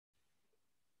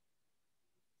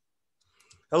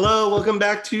Hello, welcome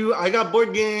back to I Got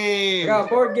Board Game. I got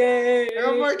board game. I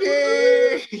got board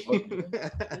game.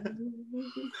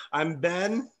 I'm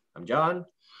Ben. I'm John.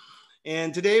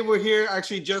 And today we're here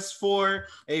actually just for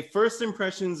a first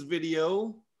impressions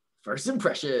video. First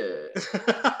impression.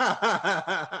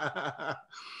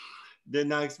 Did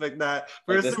not expect that.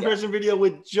 Like First impression video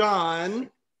with John.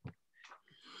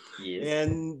 Yes.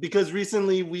 And because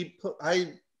recently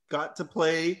I got to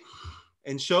play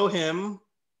and show him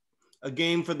a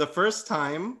game for the first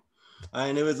time,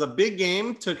 and it was a big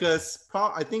game. Took us,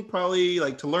 I think, probably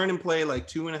like to learn and play like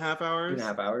 2.5 hours.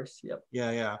 2.5 hours. Yep.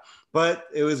 Yeah. But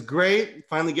it was great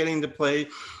finally getting to play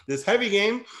this heavy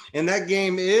game, and that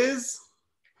game is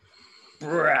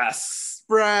Brass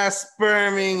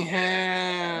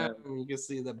Birmingham. You can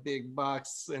see the big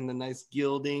box and the nice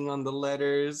gilding on the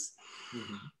letters.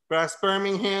 Mm-hmm. Brass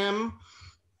Birmingham,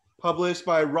 published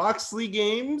by Roxley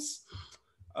Games,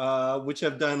 which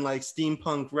have done like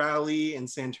Steampunk Rally and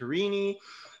Santorini.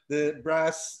 The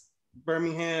Brass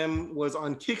Birmingham was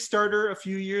on Kickstarter a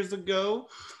few years ago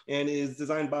and is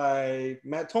designed by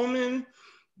Matt Tolman,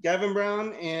 Gavin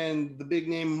Brown, and the big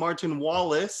name Martin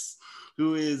Wallace,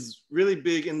 who is really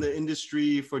big in the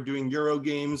industry for doing Euro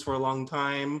games for a long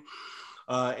time.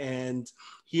 And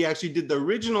he actually did the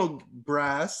original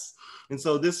Brass. And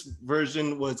so this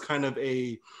version was kind of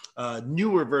a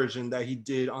newer version that he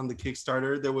did on the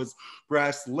Kickstarter. There was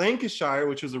Brass Lancashire,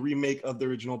 which was a remake of the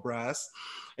original Brass.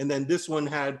 And then this one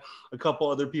had a couple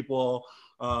other people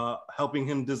helping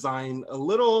him design a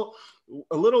little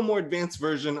more advanced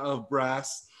version of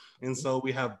Brass. And so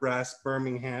we have Brass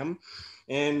Birmingham.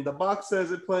 And the box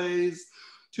says it plays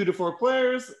 2 to 4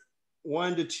 players,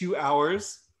 1 to 2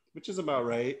 hours, which is about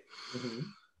right. Mm-hmm.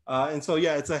 And so,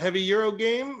 yeah, it's a heavy Euro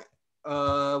game.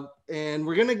 And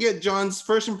we're gonna get John's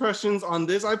first impressions on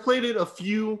this. I played it a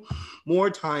few more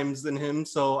times than him,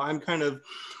 so I'm kind of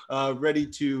ready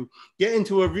to get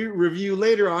into a review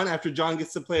later on after John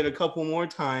gets to play it a couple more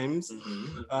times,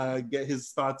 get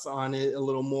his thoughts on it a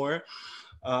little more.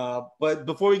 But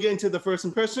before we get into the first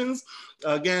impressions,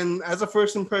 again, as a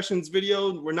first impressions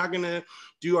video, we're not gonna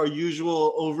do our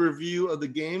usual overview of the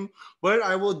game, but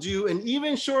I will do an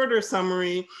even shorter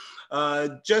summary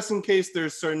just in case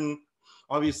there's certain,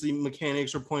 obviously,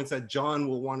 mechanics or points that John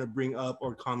will want to bring up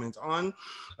or comment on,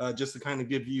 just to kind of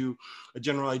give you a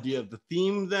general idea of the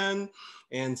theme then,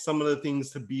 and some of the things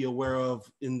to be aware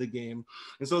of in the game.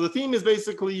 And so the theme is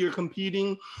basically you're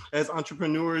competing as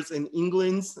entrepreneurs in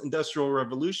England's Industrial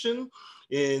Revolution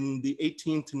in the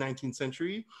 18th to 19th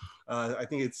century. I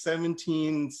think it's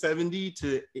 1770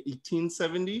 to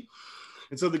 1870.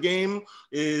 And so the game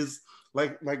is,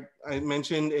 like I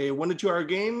mentioned, a 1 to 2 hour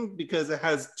game because it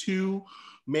has 2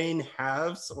 main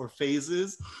halves or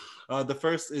phases. The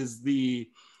first is the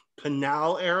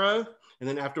canal era, and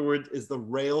then afterward is the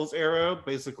rails era,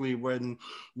 basically when,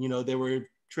 they were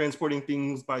transporting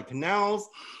things by canals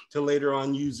to later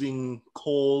on using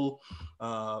coal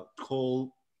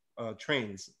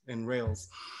trains and rails.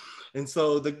 And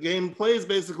so the game plays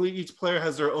basically each player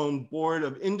has their own board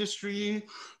of industry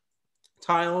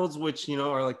tiles, which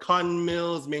are like cotton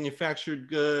mills, manufactured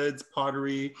goods,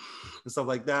 pottery, and stuff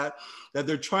like that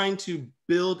they're trying to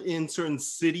build in certain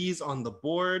cities on the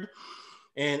board.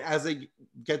 And as they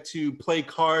get to play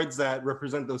cards that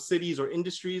represent those cities or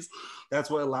industries, that's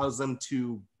what allows them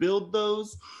to build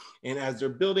those. And as they're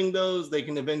building those,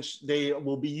 they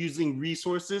will be using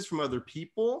resources from other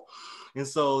people. And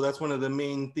so that's one of the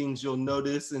main things you'll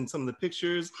notice in some of the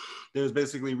pictures. There's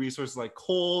basically resources like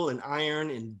coal and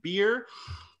iron and beer,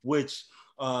 which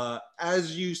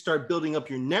as you start building up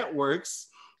your networks,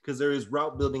 because there is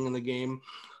route building in the game,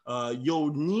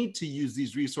 you'll need to use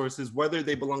these resources, whether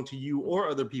they belong to you or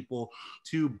other people,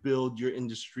 to build your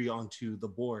industry onto the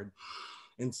board.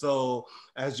 And so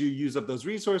as you use up those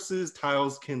resources,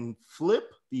 tiles can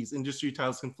flip. These industry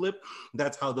tiles can flip.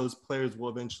 That's how those players will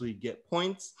eventually get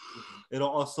points. It'll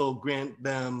also grant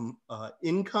them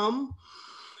income.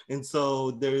 And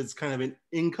so there's kind of an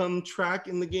income track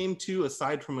in the game too,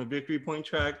 aside from a victory point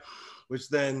track, which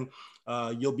then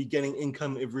you'll be getting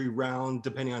income every round,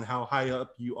 depending on how high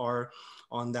up you are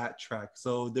on that track.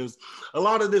 So there's a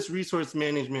lot of this resource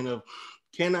management of,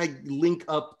 can I link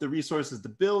up the resources to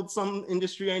build some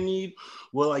industry I need?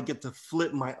 Will I get to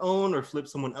flip my own or flip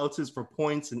someone else's for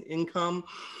points and income?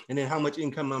 And then how much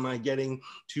income am I getting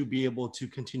to be able to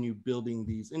continue building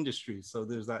these industries? So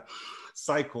there's that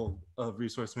cycle of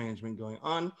resource management going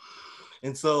on.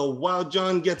 And so while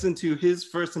John gets into his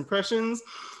first impressions,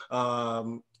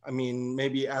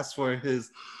 maybe ask for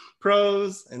his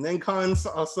pros and then cons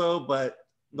also, but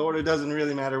the order doesn't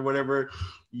really matter. Whatever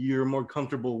you're more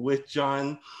comfortable with,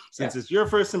 John, since Yeah. it's your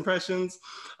first impressions.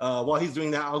 While he's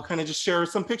doing that, I'll kind of just share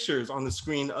some pictures on the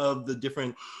screen of the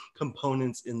different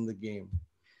components in the game.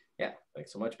 Yeah,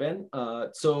 thanks so much, Ben.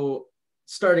 So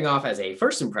starting off as a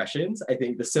first impressions, I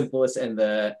think the simplest and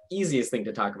the easiest thing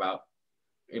to talk about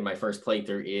in my first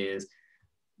playthrough is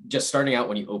just starting out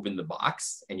when you open the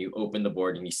box and you open the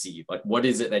board and you see like what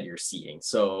is it that you're seeing.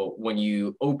 So when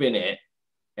you open it,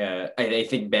 I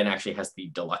think Ben actually has the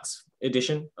deluxe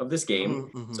edition of this game.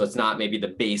 Mm-hmm. So it's not maybe the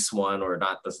base one or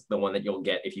not the one that you'll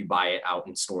get if you buy it out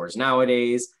in stores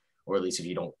nowadays, or at least if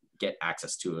you don't get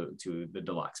access to the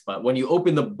deluxe. But when you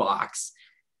open the box,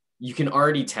 you can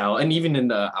already tell, and even in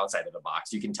the outside of the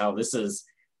box, you can tell this is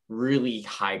really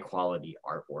high quality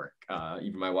artwork.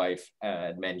 Even my wife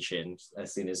had mentioned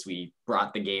as soon as we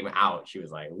brought the game out, she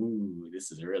was like, "Ooh,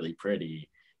 this is really pretty.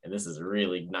 And this is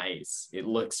really nice. It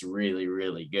looks really,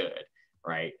 really good,"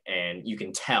 right? And you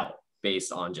can tell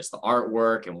based on just the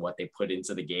artwork and what they put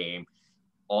into the game,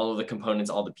 all of the components,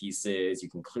 all the pieces,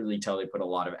 you can clearly tell they put a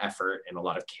lot of effort and a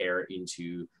lot of care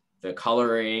into the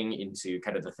coloring, into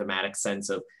kind of the thematic sense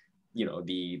of, you know,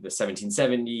 the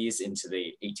 1770s into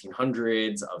the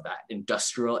 1800s, of that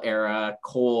industrial era,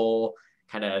 coal,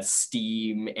 kind of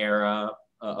steam era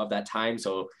of that time.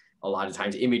 So a lot of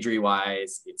times imagery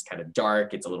wise, it's kind of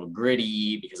dark, it's a little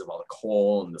gritty because of all the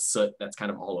coal and the soot that's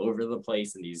kind of all over the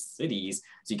place in these cities.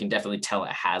 So you can definitely tell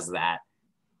it has that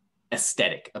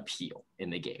aesthetic appeal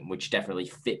in the game, which definitely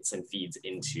fits and feeds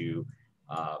into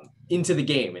the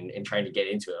game and trying to get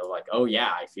into it. Like, oh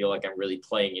yeah, I feel like I'm really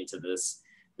playing into this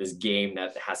game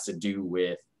that has to do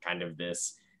with kind of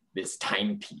this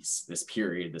timepiece, this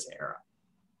period, this era.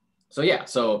 So yeah,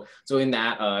 so in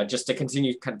that, just to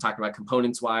continue kind of talking about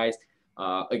components wise,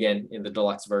 again, in the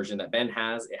deluxe version that Ben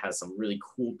has, it has some really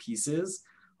cool pieces.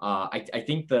 I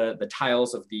think the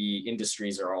tiles of the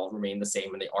industries are all remain the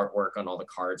same, and the artwork on all the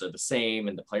cards are the same,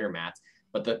 and the player mats.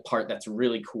 But the part that's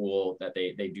really cool that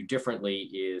they do differently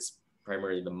is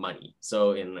primarily the money.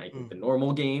 So in I think the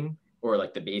normal game, or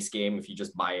like the base game, if you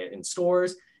just buy it in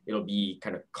stores, it'll be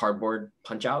kind of cardboard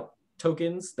punch out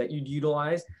tokens that you'd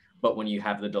utilize. But when you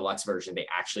have the deluxe version, they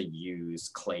actually use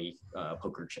clay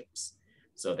poker chips.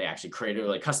 So they actually created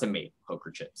like custom made poker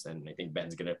chips. And I think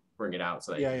Ben's gonna bring it out.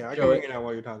 So that I can bring it out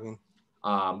while you're talking.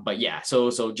 But yeah,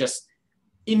 so just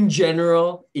in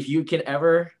general, if you can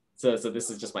ever, so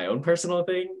this is just my own personal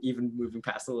thing, even moving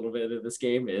past a little bit of this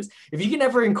game, is if you can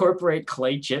ever incorporate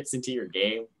clay chips into your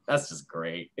game, that's just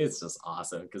great. It's just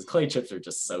awesome because clay chips are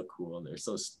just so cool and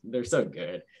they're so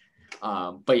good.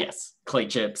 But yes, clay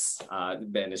chips,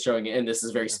 Ben is showing it, and this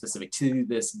is very specific to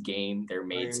this game. They're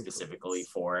made specifically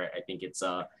for it. I think it's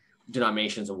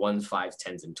denominations of 1s, 5s,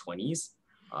 10s, and 20s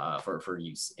for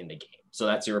use in the game. So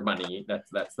that's your money.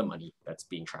 That's the money that's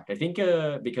being tracked. I think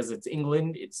because it's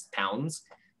England, it's pounds.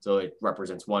 So it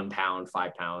represents £1, £5,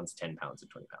 £10, and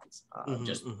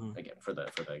 £20. Again for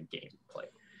the game play.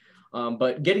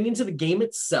 But getting into the game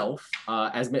itself,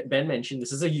 as Ben mentioned,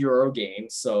 this is a Euro game.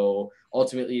 So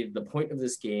ultimately, the point of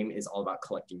this game is all about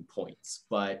collecting points.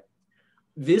 But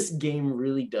this game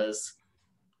really does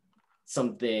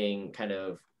something kind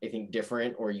of, I think,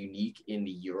 different or unique in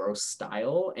the Euro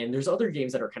style. And there's other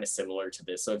games that are kind of similar to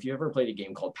this. So if you ever played a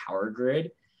game called Power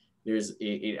Grid,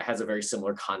 it has a very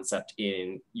similar concept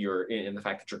in the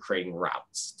fact that you're creating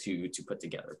routes to put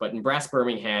together. But in Brass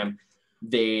Birmingham,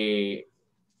 they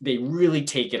really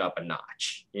take it up a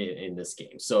notch in this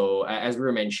game. So as we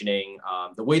were mentioning,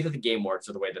 the way that the game works,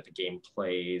 or the way that the game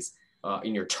plays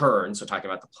in your turn, so talking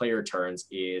about the player turns,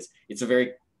 is it's a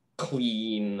very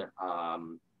clean,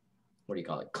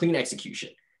 clean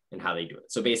execution in how they do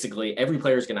it. So basically every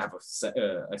player is gonna have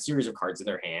a series of cards in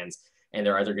their hands, and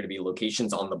they're either gonna be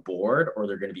locations on the board, or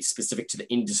they're gonna be specific to the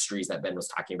industries that Ben was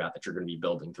talking about that you're gonna be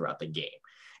building throughout the game.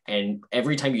 And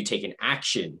every time you take an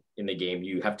action in the game,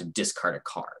 you have to discard a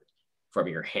card from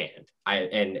your hand.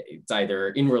 And it's either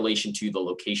in relation to the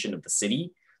location of the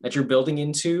city that you're building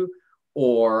into,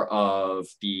 or of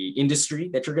the industry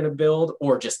that you're going to build,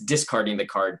 or just discarding the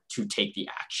card to take the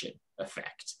action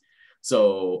effect.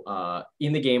 So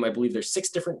in the game, I believe there's 6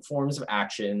 different forms of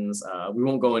actions. We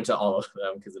won't go into all of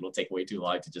them because it'll take way too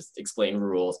long to just explain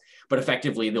rules. But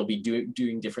effectively, they'll be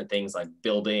doing different things like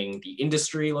building the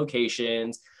industry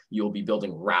locations. You'll be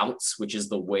building routes, which is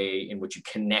the way in which you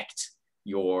connect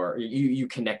you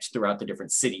connect throughout the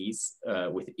different cities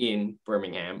within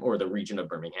Birmingham, or the region of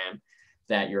Birmingham,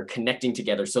 that you're connecting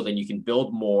together, so then you can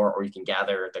build more, or you can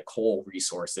gather the coal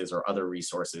resources or other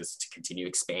resources to continue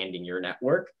expanding your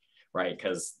network, right?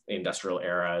 Because the industrial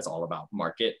era is all about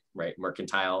market, right?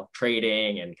 Mercantile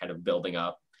trading and kind of building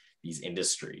up these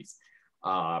industries.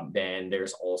 Then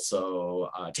there's also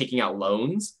taking out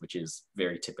loans, which is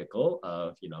very typical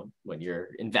of, when you're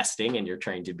investing and you're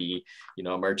trying to be,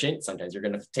 a merchant, sometimes you're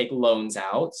going to take loans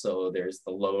out. So there's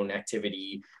the loan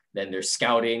activity. Then there's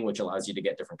scouting, which allows you to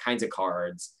get different kinds of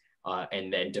cards.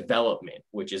 And then development,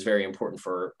 which is very important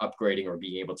for upgrading or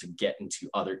being able to get into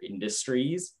other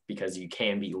industries because you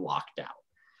can be locked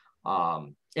out.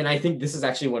 And I think this is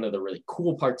actually one of the really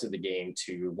cool parts of the game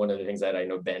too. One of the things that I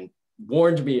know Ben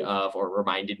warned me of or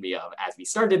reminded me of as we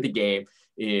started the game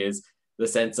is the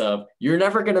sense of you're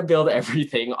never going to build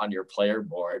everything on your player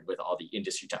board with all the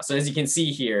industry tiles. So as you can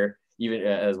see here, even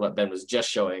as what Ben was just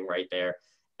showing right there,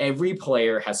 every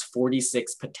player has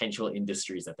 46 potential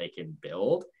industries that they can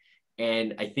build.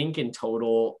 And I think in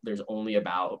total, there's only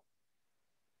about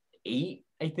 8,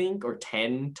 I think, or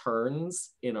 10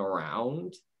 turns in a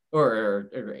round, or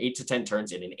 8 to 10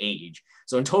 turns in an age.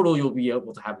 So in total, you'll be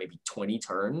able to have maybe 20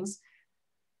 turns.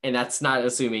 And that's not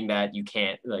assuming that you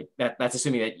can't, that's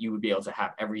assuming that you would be able to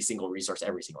have every single resource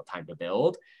every single time to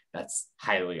build. That's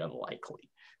highly unlikely.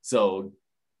 So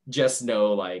just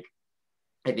know, I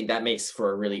think that makes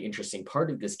for a really interesting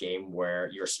part of this game where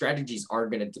your strategies are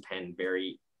going to depend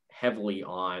very heavily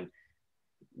on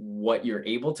what you're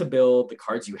able to build, the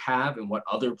cards you have, and what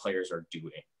other players are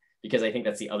doing. Because I think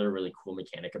that's the other really cool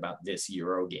mechanic about this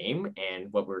Euro game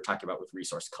and what we're talking about with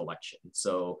resource collection.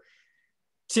 So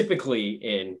typically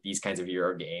in these kinds of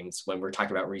Euro games, when we're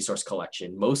talking about resource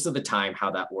collection, most of the time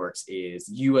how that works is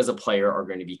you as a player are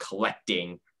going to be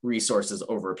collecting resources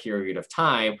over a period of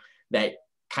time that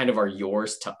kind of are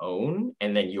yours to own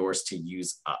and then yours to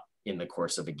use up in the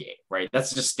course of a game, right?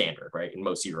 That's just standard, right? In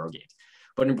most Euro games.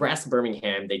 But in Brass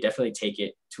Birmingham, they definitely take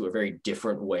it to a very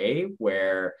different way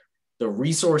where the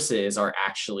resources are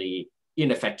actually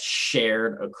in effect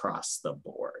shared across the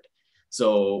board.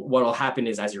 So what will happen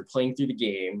is as you're playing through the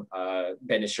game,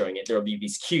 Ben is showing it, there will be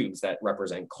these cubes that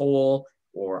represent coal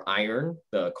or iron.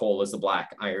 The coal is the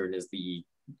black, iron is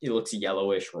it looks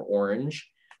yellowish or orange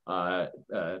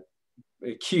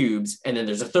cubes. And then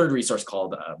there's a third resource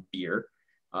called beer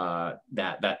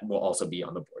that will also be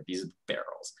on the board. These are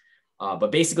barrels.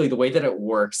 But basically the way that it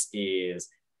works is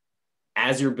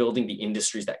as you're building the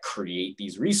industries that create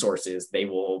these resources, they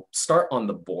will start on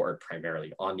the board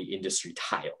primarily on the industry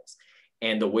tiles.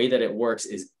 And the way that it works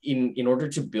is in order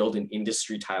to build an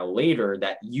industry tile later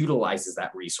that utilizes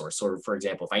that resource. So for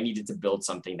example, if I needed to build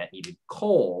something that needed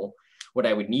coal, what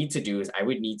I would need to do is I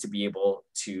would need to be able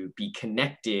to be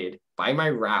connected by my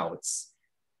routes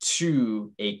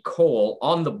to a coal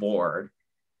on the board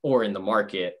or in the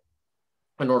market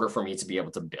in order for me to be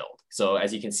able to build. So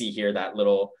as you can see here, that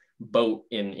little boat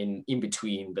in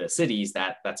between the cities,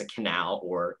 that's a canal,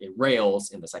 or in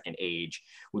rails in the second age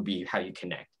would be how you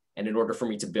connect. And in order for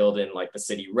me to build in the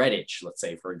city Redditch, let's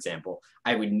say, for example,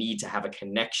 I would need to have a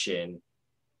connection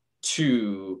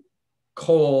to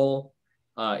coal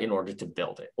in order to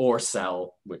build it, or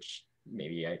sell, which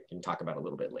maybe I can talk about a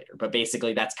little bit later. But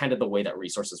basically, that's kind of the way that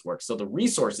resources work. So the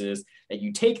resources that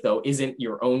you take, though, isn't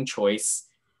your own choice.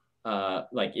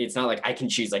 It's not like I can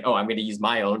choose I'm going to use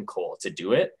my own coal to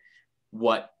do it.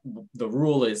 What the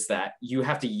rule is that you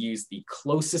have to use the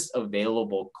closest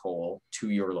available coal to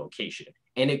your location.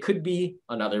 And it could be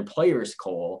another player's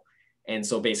coal. And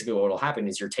so basically what will happen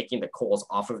is you're taking the coals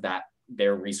off of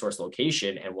their resource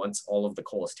location. And once all of the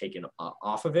coal is taken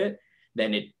off of it,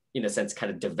 then it, in a sense,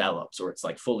 kind of develops, or it's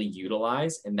fully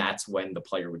utilized. And that's when the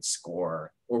player would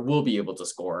score or will be able to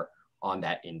score on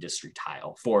that industry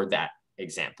tile for that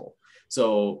example.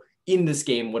 So in this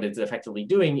game, what it's effectively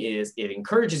doing is it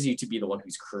encourages you to be the one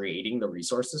who's creating the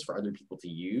resources for other people to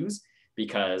use,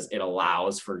 because it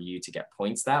allows for you to get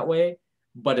points that way.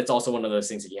 But it's also one of those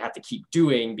things that you have to keep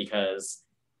doing because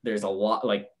there's a lot,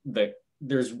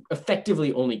 there's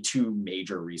effectively only 2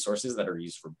 major resources that are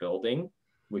used for building,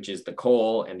 which is the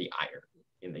coal and the iron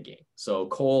in the game. So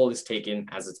coal is taken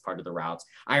as it's part of the routes.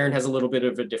 Iron has a little bit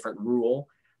of a different rule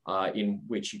in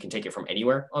which you can take it from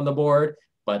anywhere on the board,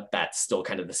 but that's still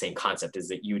kind of the same concept, is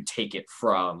that you would take it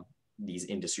from these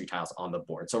industry tiles on the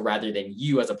board. So rather than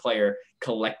you as a player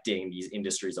collecting these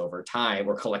industries over time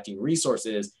or collecting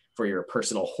resources for your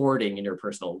personal hoarding and your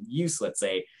personal use, let's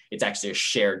say, it's actually a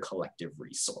shared collective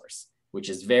resource, which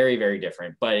is very, very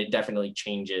different, but it definitely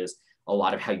changes a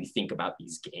lot of how you think about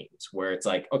these games, where it's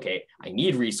okay, I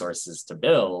need resources to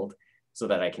build so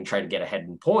that I can try to get ahead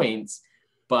in points.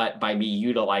 But by me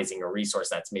utilizing a resource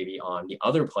that's maybe on the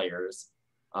other player's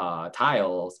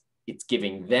tiles, it's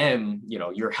giving them,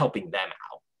 you're helping them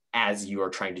out as you are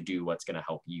trying to do what's going to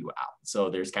help you out. So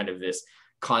there's kind of this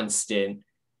constant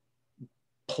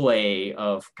play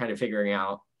of kind of figuring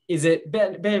out, is it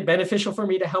beneficial for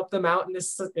me to help them out in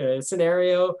this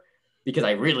scenario because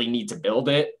I really need to build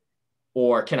it?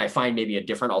 Or can I find maybe a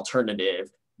different alternative,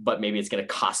 but maybe it's going to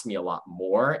cost me a lot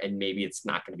more and maybe it's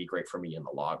not going to be great for me in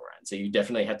the long run. So you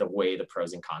definitely have to weigh the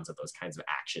pros and cons of those kinds of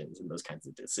actions and those kinds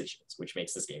of decisions, which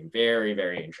makes this game very,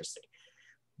 very interesting.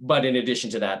 But in addition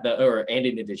to that,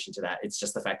 it's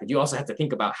just the fact that you also have to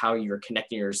think about how you're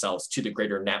connecting yourselves to the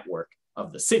greater network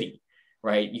of the city,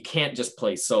 right? You can't just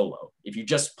play solo. If you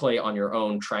just play on your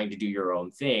own, trying to do your own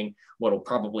thing, what will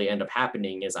probably end up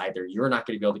happening is either you're not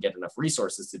going to be able to get enough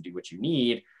resources to do what you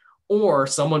need, or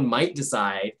someone might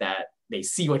decide that they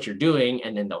see what you're doing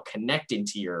and then they'll connect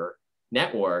into your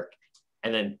network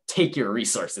and then take your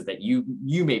resources that you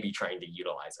may be trying to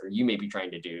utilize or you may be trying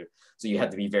to do. So you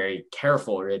have to be very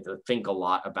careful, or you have to think a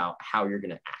lot about how you're going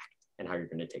to act and how you're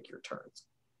going to take your turns.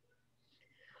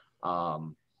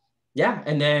 Yeah,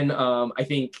 and then I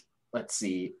think, let's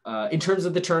see, in terms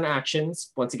of the turn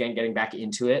actions, once again, getting back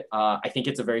into it, I think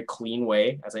it's a very clean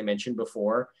way, as I mentioned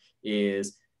before,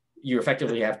 is you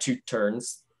effectively have 2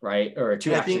 turns, right? Or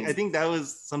 2 actions. I think that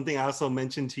was something I also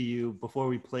mentioned to you before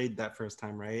we played that first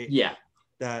time, right? Yeah.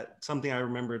 That something I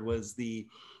remembered was the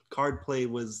card play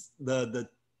was the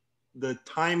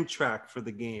time track for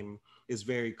the game is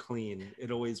very clean.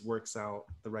 It always works out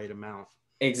the right amount.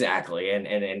 Exactly, and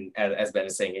as Ben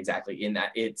is saying, exactly, in that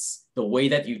it's the way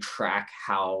that you track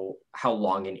how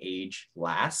long an age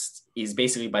lasts is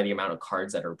basically by the amount of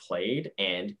cards that are played,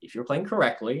 and if you're playing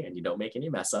correctly and you don't make any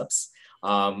mess ups,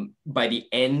 by the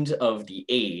end of the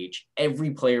age,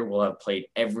 every player will have played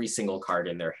every single card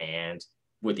in their hand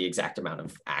with the exact amount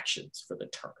of actions for the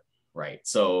turn, right?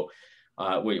 So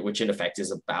which in effect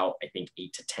is about, I think,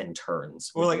 8 to 10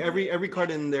 turns. Or like every card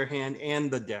in their hand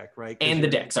and the deck, right? And the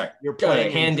deck, sorry. You're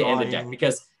playing hand and the deck,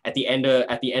 because at the end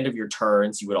of your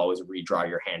turns, you would always redraw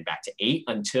your hand back to 8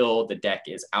 until the deck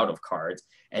is out of cards.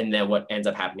 And then what ends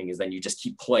up happening is then you just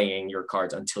keep playing your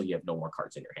cards until you have no more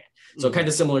cards in your hand. So kind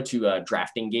of similar to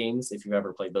drafting games, if you've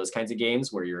ever played those kinds of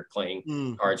games where you're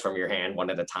playing cards from your hand one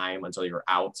at a time until you're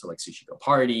out. So like Sushi Go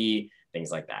Party,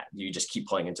 things like that. You just keep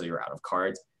playing until you're out of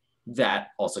cards. That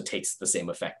also takes the same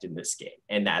effect in this game.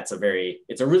 And it's a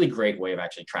really great way of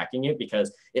actually tracking it,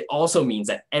 because it also means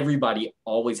that everybody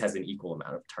always has an equal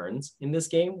amount of turns in this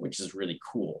game, which is really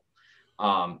cool.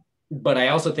 But I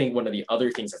also think one of the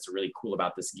other things that's really cool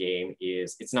about this game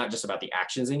is it's not just about the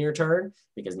actions in your turn,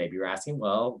 because maybe you're asking,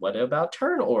 well, what about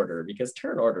turn order? Because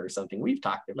turn order is something we've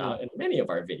talked about in many of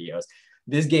our videos.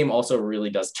 This game also really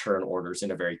does turn orders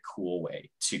in a very cool way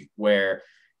too, where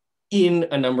in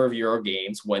a number of Euro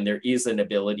games, when there is an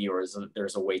ability or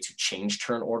there's a way to change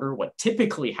turn order, what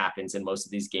typically happens in most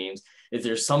of these games is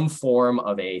there's some form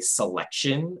of a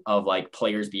selection of like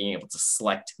players being able to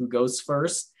select who goes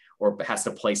first, or has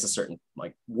to place a certain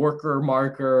like worker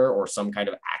marker or some kind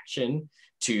of action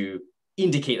to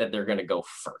indicate that they're going to go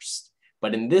first.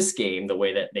 But in this game, the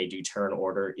way that they do turn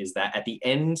order is that at the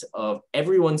end of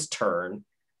everyone's turn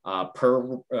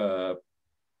per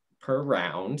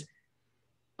round,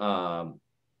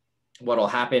 what'll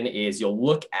happen is you'll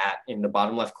look at, in the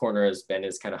bottom left corner, as Ben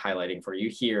is kind of highlighting for you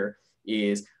here,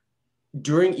 is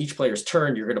during each player's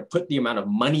turn, you're going to put the amount of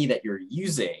money that you're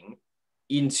using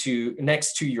into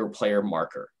next to your player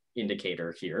marker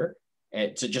indicator here,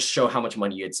 and to just show how much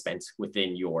money you had spent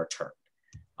within your turn.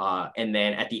 And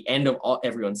then at the end of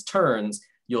everyone's turns,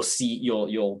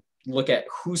 you'll look at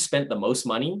who spent the most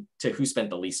money to who spent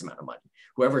the least amount of money.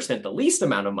 Whoever spent the least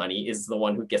amount of money is the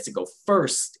one who gets to go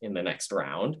first in the next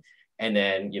round. And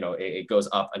then, it goes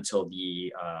up until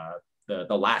the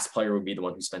last player would be the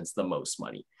one who spends the most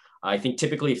money. I think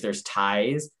typically if there's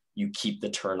ties, you keep the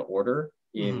turn order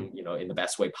in the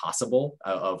best way possible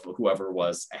of whoever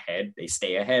was ahead, they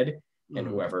stay ahead, and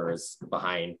whoever is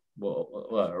behind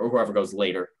or whoever goes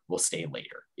later will stay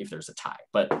later if there's a tie.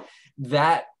 But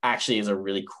that actually is a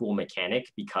really cool mechanic,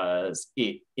 because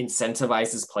it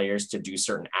incentivizes players to do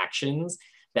certain actions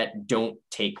that don't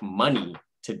take money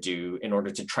to do in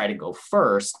order to try to go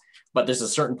first. But there's a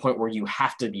certain point where you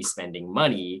have to be spending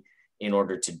money in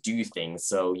order to do things.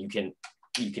 So you can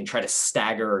try to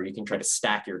stagger, or you can try to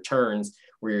stack your turns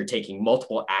where you're taking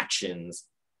multiple actions,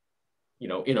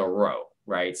 in a row,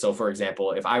 right? So for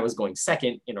example, if I was going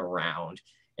second in a round,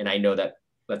 and I know that,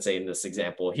 let's say in this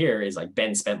example here is like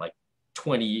Ben spent like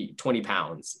 20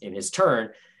 pounds in his turn,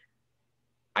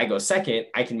 I go second,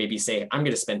 I can maybe say, I'm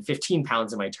going to spend 15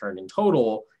 pounds in my turn in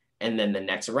total. And then the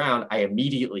next round, I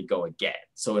immediately go again.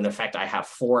 So in effect, I have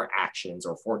 4 actions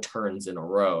or 4 turns in a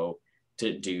row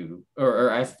to do,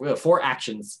 or I have 4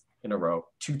 actions in a row,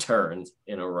 2 turns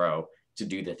in a row to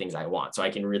do the things I want. So I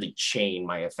can really chain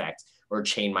my effect or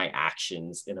chain my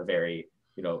actions in a very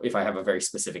if I have a very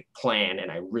specific plan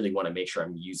and I really want to make sure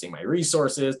I'm using my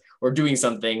resources or doing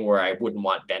something where I wouldn't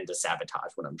want Ben to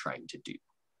sabotage what I'm trying to do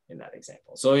in that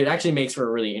example. So it actually makes for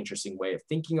a really interesting way of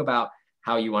thinking about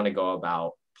how you want to go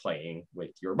about playing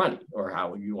with your money, or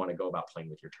how you want to go about playing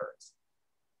with your turns.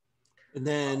 And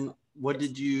then what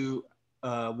did you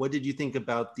think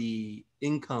about the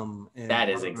income? That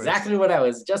is exactly what I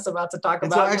was just about to talk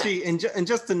about. So actually, and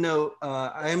just to note,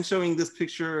 I am showing this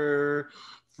picture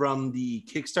from the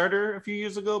Kickstarter a few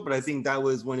years ago, but I think that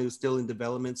was when it was still in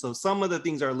development. So some of the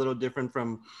things are a little different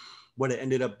from what it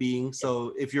ended up being.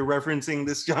 So if you're referencing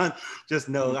this, John, just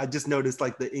know, I just noticed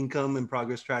like the income and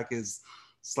progress track is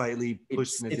slightly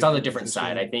pushed. It's on the different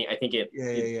side. I think it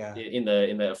yeah. In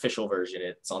the official version,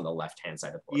 it's on the left-hand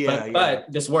side of the board. Yeah,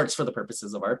 but this works for the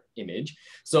purposes of our image.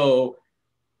 So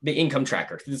the income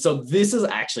tracker. So this is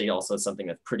actually also something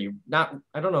that's pretty,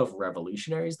 I don't know if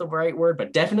revolutionary is the right word,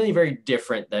 but definitely very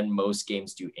different than most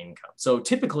games do income. So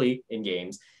typically in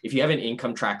games, if you have an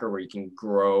income tracker where you can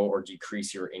grow or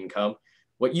decrease your income,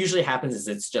 what usually happens is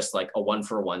it's just like a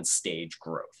 1-for-1 stage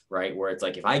growth, right? Where it's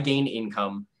like, if I gain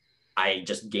income, I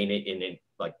just gain it in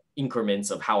like increments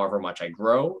of however much I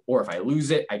grow, or if I lose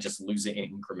it, I just lose it in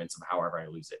increments of however I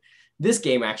lose it. This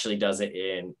game actually does it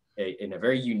in a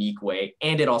very unique way,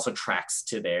 and it also tracks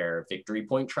to their victory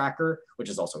point tracker, which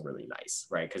is also really nice,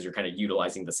 right? Because you're kind of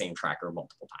utilizing the same tracker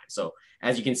multiple times. So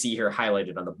as you can see here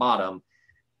highlighted on the bottom,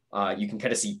 you can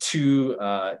kind of see two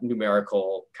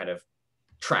numerical kind of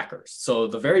trackers. So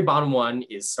the very bottom one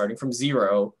is starting from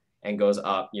 0 and goes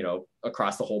up,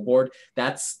 across the whole board.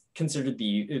 That's considered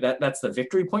that's the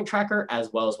victory point tracker,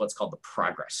 as well as what's called the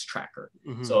progress tracker.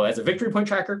 Mm-hmm. So as a victory point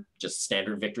tracker, just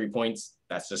standard victory points.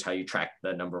 That's just how you track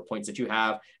the number of points that you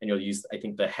have, and you'll use, I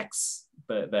think, the hex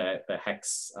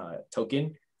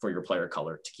token for your player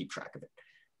color to keep track of it.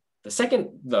 The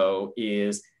second, though,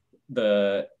 is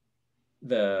the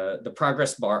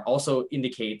progress bar also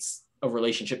indicates a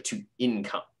relationship to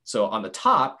income. So on the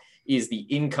top is the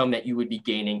income that you would be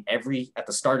gaining at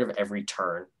the start of every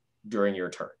turn during your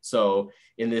turn. So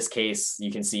in this case,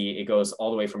 you can see it goes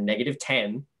all the way from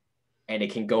 -10, and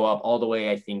it can go up all the way,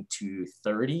 I think, to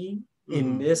 30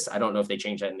 in this. I don't know if they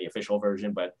changed that in the official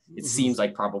version, but it seems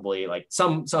like probably like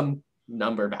some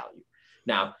number value.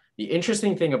 Now, the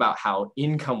interesting thing about how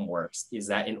income works is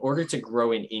that in order to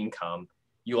grow in income,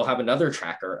 you will have another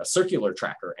tracker, a circular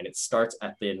tracker, and it starts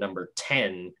at the number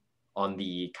 10 on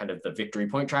the kind of the victory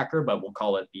point tracker, but we'll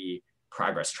call it the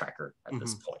progress tracker at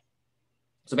this point.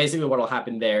 So basically what will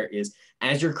happen there is,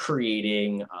 as you're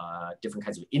creating different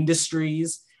kinds of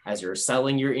industries, as you're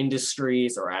selling your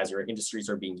industries, or as your industries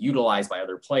are being utilized by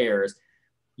other players,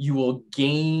 you will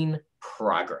gain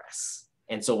progress.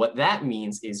 And so what that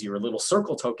means is your little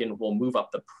circle token will move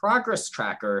up the progress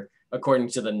tracker according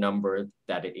to the number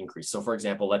that it increased. So for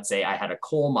example, let's say I had a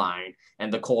coal mine,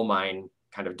 and the coal mine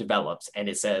kind of develops and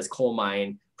it says coal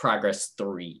mine progress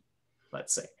 3,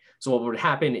 let's say. So what would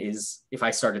happen is, if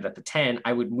I started at the 10,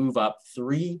 I would move up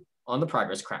 3 on the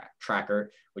progress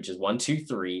tracker, which is 1, 2,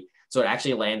 3. So it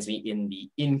actually lands me in the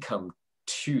income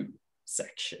 2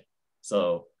 section.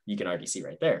 So you can already see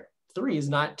right there, 3 is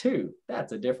not 2.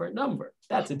 That's a different number.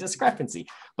 That's a discrepancy.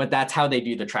 But that's how they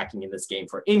do the tracking in this game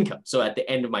for income. So at the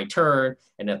end of my turn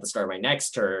and at the start of my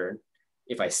next turn,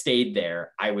 if I stayed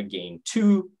there, I would gain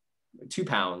 2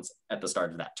 pounds at the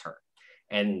start of that turn,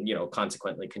 and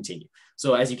consequently continue.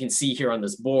 So as you can see here on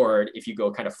this board, if you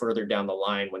go kind of further down the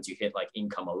line, once you hit like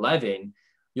income 11,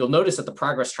 you'll notice that the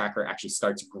progress tracker actually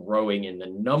starts growing in the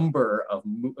number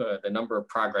of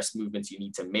progress movements you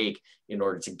need to make in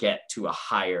order to get to a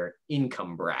higher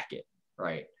income bracket,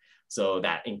 right? So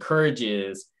that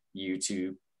encourages you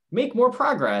to make more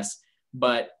progress,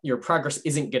 but your progress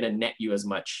isn't going to net you as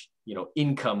much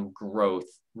income growth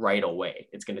right away.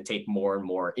 It's going to take more and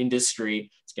more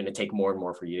industry. It's going to take more and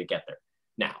more for you to get there.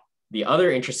 Now, the other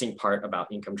interesting part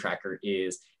about income tracker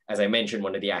is, as I mentioned,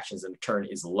 one of the actions in the turn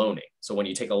is loaning. So when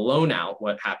you take a loan out,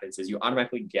 what happens is you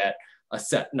automatically get a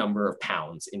set number of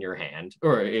pounds in your hand,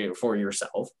 or for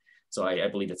yourself. So I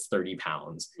believe it's 30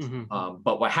 pounds.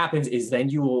 But what happens is then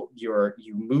you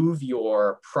move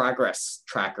your progress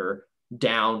tracker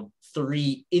down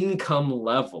 3 income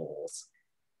levels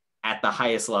at the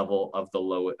highest level of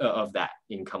of that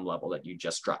income level that you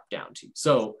just dropped down to.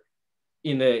 So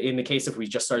in the case if we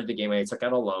just started the game and I took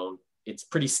out a loan, it's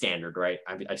pretty standard, right?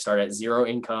 I start at 0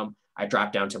 income, I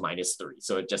drop down to -3.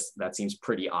 So that seems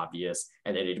pretty obvious,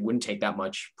 and then it wouldn't take that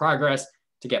much progress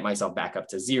to get myself back up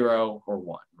to 0 or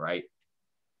 1, right?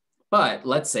 But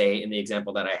let's say in the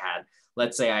example that I had,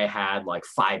 let's say I had like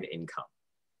 5 income,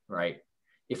 right?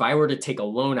 If I were to take a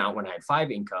loan out when I had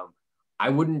 5 income, I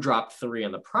wouldn't drop 3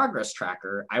 on the progress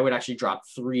tracker. I would actually drop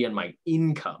 3 on my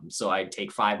income. So I'd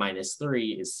take 5 minus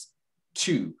 3 is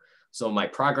 2. So my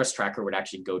progress tracker would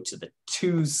actually go to the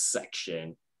 2s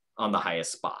section on the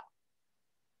highest spot,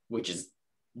 which is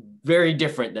very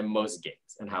different than most games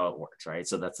and how it works, right?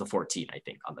 So that's the 14, I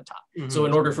think, on the top. Mm-hmm. So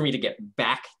in order for me to get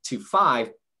back to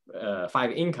 5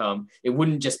 income, it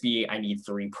wouldn't just be I need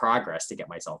 3 progress to get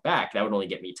myself back. That would only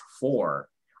get me to 4.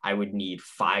 I would need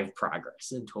 5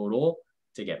 progress in total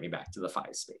to get me back to the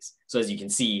 5 space. So as you can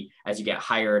see, as you get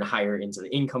higher and higher into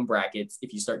the income brackets,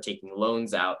 if you start taking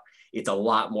loans out, it's a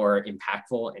lot more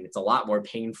impactful and it's a lot more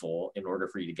painful in order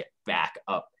for you to get back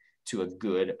up to a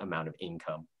good amount of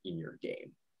income in your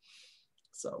game.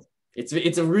 So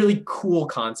it's a really cool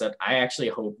concept. I actually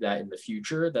hope that in the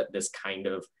future that this kind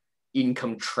of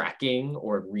income tracking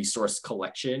or resource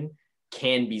collection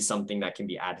can be something that can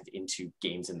be added into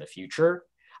games in the future.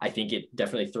 I think it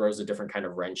definitely throws a different kind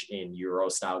of wrench in Euro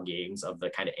style games of the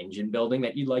kind of engine building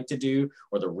that you'd like to do,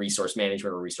 or the resource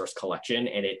management or resource collection.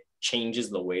 And it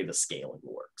changes the way the scaling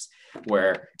works,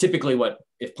 where typically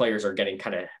if players are getting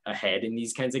kind of ahead in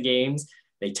these kinds of games,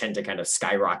 they tend to kind of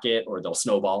skyrocket or they'll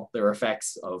snowball their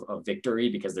effects of victory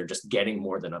because they're just getting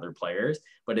more than other players.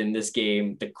 But in this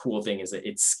game, the cool thing is that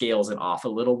it scales it off a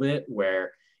little bit,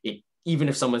 where even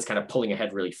if someone's kind of pulling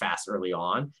ahead really fast early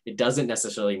on, it doesn't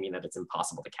necessarily mean that it's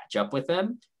impossible to catch up with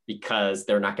them, because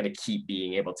they're not going to keep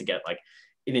being able to get like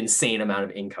an insane amount of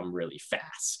income really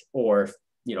fast. Or if,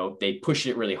 they push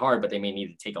it really hard, but they may need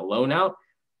to take a loan out,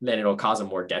 then it'll cause them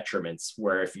more detriments,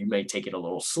 where if you may take it a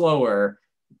little slower,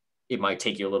 it might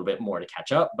take you a little bit more to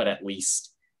catch up, but at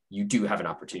least you do have an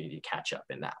opportunity to catch up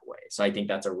in that way. So I think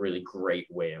that's a really great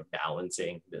way of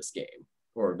balancing this game,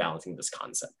 or balancing this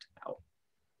concept out.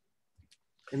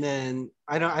 And then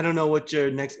I don't know what your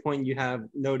next point you have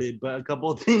noted, but a couple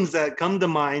of things that come to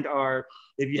mind are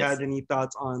if you had any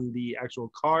thoughts on the actual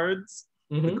cards,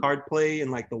 the card play, and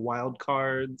like the wild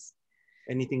cards,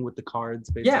 anything with the cards,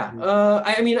 basically. Yeah,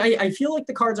 I feel like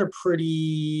the cards are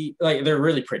pretty, like they're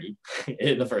really pretty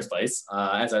in the first place.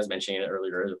 As I was mentioning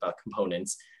earlier about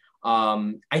components.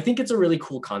 I think it's a really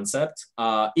cool concept.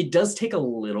 It does take a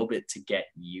little bit to get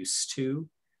used to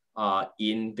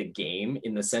in the game,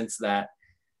 in the sense that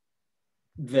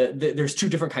there's 2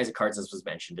 different kinds of cards, as was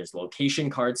mentioned. There's location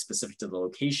cards specific to the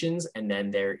locations, and then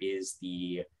there is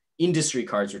the industry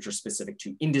cards, which are specific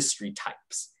to industry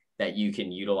types that you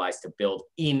can utilize to build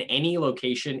in any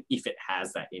location if it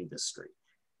has that industry,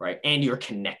 right? And you're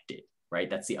connected, right?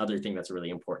 That's the other thing that's really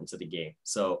important to the game.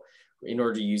 So in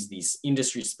order to use these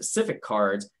industry specific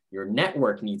cards, your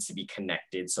network needs to be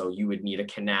connected. So you would need a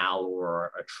canal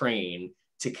or a train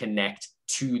to connect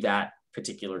to that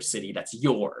particular city that's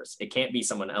yours. It can't be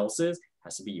someone else's, it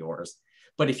has to be yours.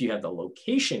 But if you have the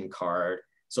location card,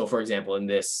 so for example, in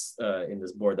this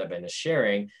board that Ben is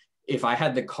sharing, if I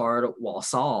had the card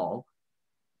Walsall,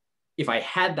 if I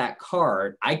had that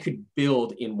card, I could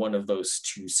build in one of those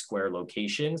 2 square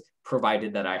locations,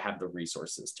 provided that I have the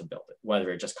resources to build it, whether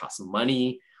it just costs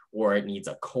money or it needs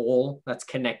a coal that's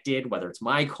connected, whether it's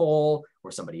my coal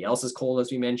or somebody else's coal,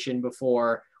 as we mentioned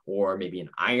before, or maybe an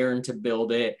iron to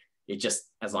build it. It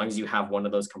just, as long as you have one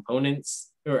of those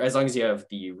components, or as long as you have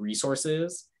the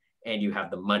resources and you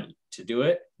have the money to do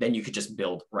it, then you could just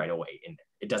build right away in there.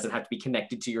 It doesn't have to be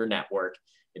connected to your network.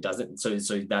 It doesn't. So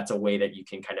that's a way that you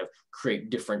can kind of create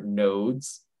different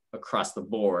nodes across the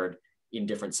board in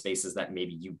different spaces that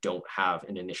maybe you don't have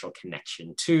an initial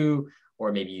connection to,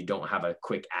 or maybe you don't have a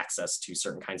quick access to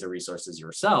certain kinds of resources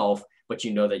yourself, but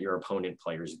you know that your opponent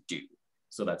players do.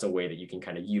 So that's a way that you can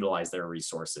kind of utilize their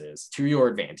resources to your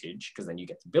advantage, because then you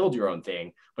get to build your own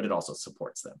thing, but it also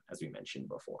supports them, as we mentioned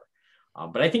before.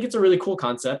 But I think it's a really cool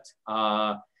concept.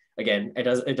 Again,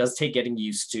 it does take getting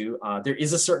used to. There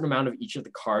is a certain amount of each of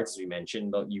the cards, as we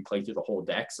mentioned, but you play through the whole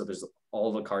deck. So there's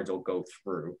all the cards will go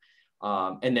through.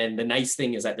 And then the nice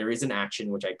thing is that there is an action,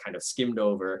 which I kind of skimmed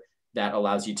over, that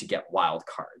allows you to get wild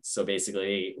cards. So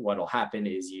basically what will happen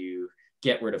is you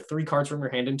get rid of 3 cards from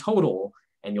your hand in total,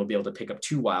 and you'll be able to pick up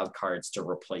 2 wild cards to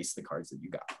replace the cards that you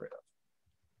got rid of.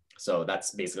 So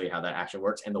that's basically how that action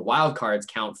works. And the wild cards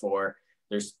count for,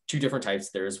 there's 2 different types.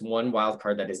 There's one wild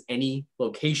card that is any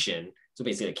location. So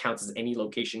basically it counts as any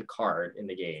location card in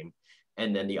the game.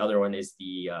 And then the other one is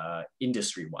the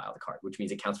industry wild card, which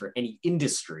means it counts for any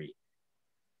industry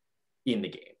in the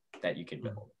game that you can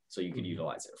build. So you can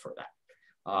utilize it for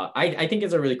that. I think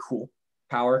it's a really cool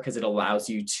power, because it allows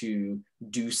you to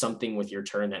do something with your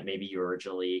turn that maybe you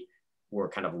originally were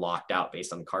kind of locked out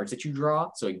based on the cards that you draw.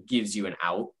 So it gives you an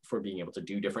out for being able to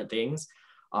do different things.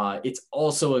 It's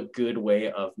also a good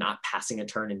way of not passing a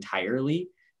turn entirely,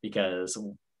 because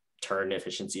turn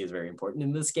efficiency is very important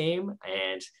in this game.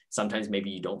 And sometimes maybe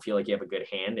you don't feel like you have a good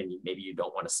hand and maybe you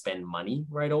don't want to spend money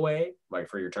right away, like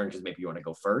for your turn, because maybe you want to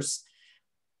go first.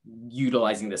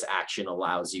 Utilizing this action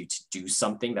allows you to do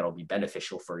something that'll be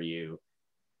beneficial for you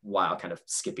while kind of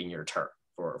skipping your turn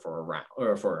for a round,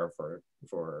 or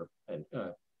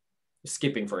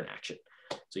skipping for an action.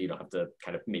 So you don't have to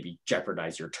kind of maybe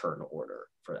jeopardize your turn order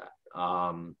for that.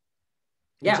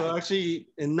 Yeah. So actually,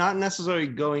 and not necessarily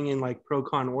going in like pro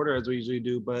con order as we usually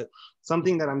do, but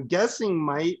something that I'm guessing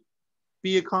might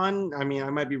be a con. I mean,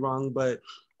 I might be wrong, but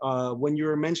when you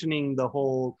were mentioning the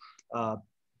whole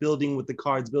building with the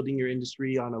cards, building your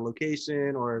industry on a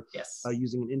location, or yes,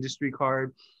 using an industry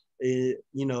card, it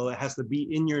has to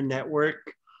be in your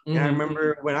network. And I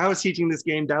remember when I was teaching this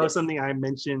game, that was something I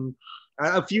mentioned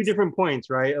at a few different points,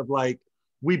 right? Of like,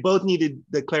 we both needed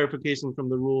the clarification from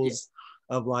the rules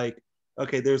of like,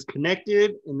 okay, there's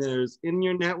connected and there's in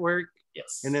your network.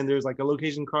 Yes. And then there's like a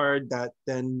location card that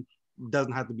then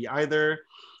doesn't have to be either.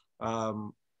 I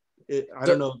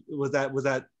don't know, was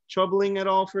that troubling at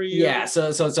all for you? Yeah, so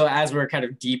as we're kind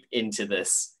of deep into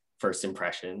this first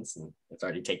impressions, and it's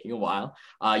already taking a while,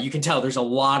 you can tell there's a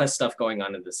lot of stuff going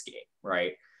on in this game,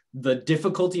 right? The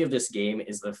difficulty of this game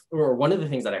is or one of the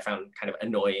things that I found kind of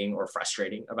annoying or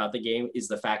frustrating about the game is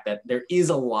the fact that there is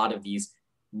a lot of these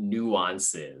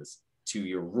nuances to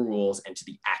your rules and to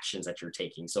the actions that you're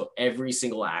taking. So every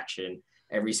single action,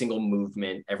 every single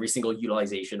movement, every single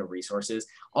utilization of resources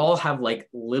all have like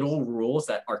little rules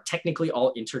that are technically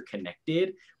all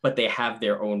interconnected, but they have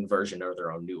their own version or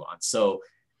their own nuance. So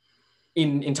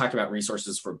in talking about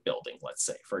resources for building, let's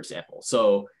say, for example,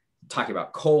 so talking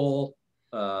about coal,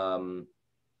 iron,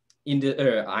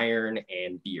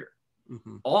 and beer.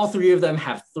 All three of them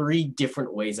have three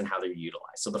different ways in how they're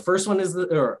utilized. So the first one is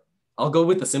I'll go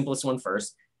with the simplest one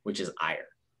first, which is iron.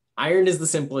 Iron is the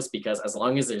simplest because as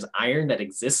long as there's iron that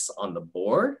exists on the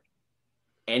board,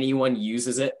 anyone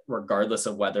uses it regardless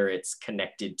of whether it's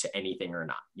connected to anything or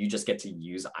not. You just get to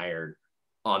use iron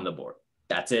on the board.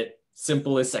 That's it.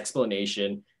 Simplest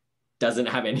explanation. Doesn't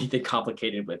have anything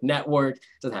complicated with network.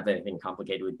 Doesn't have anything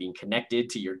complicated with being connected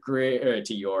to your grid or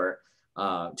to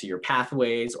your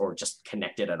pathways, or just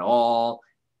connected at all.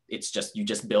 It's just, you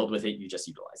just build with it. You just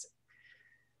utilize it.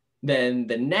 Then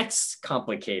the next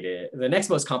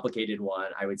most complicated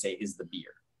one, I would say, is the beer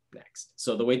next.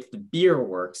 So the way that the beer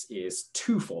works is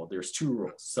twofold. There's two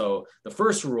rules. So the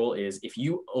first rule is if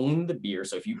you own the beer,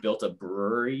 so if you built a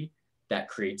brewery that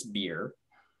creates beer,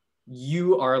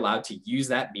 you are allowed to use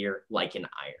that beer like an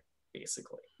iron,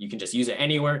 basically. You can just use it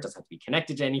anywhere. It doesn't have to be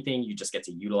connected to anything. You just get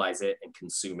to utilize it and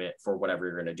consume it for whatever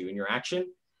you're going to do in your action.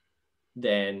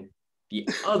 Then the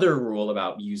other rule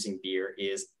about using beer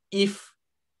is if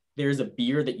there's a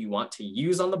beer that you want to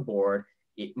use on the board,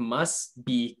 it must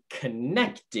be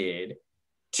connected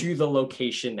to the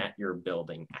location that you're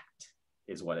building at,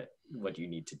 is what you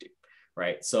need to do,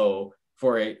 right? So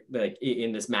for like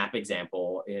in this map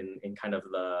example, in kind of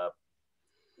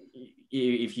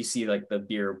if you see like the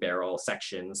beer barrel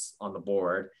sections on the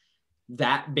board,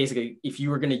 that basically, if you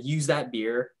were going to use that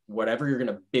beer, whatever you're going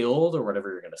to build or whatever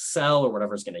you're going to sell or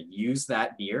whatever's going to use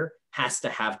that beer has to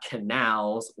have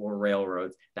canals or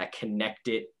railroads that connect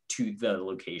it to the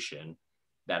location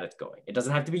that it's going. It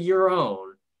doesn't have to be your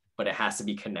own, but it has to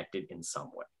be connected in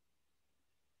some way.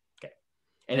 Okay.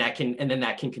 And then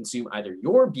that can consume either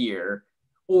your beer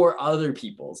or other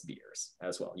people's beers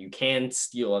as well. You can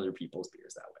steal other people's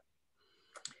beers that way.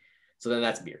 So then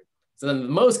that's beer. So then the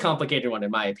most complicated one, in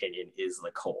my opinion, is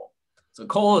the coal. So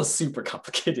coal is super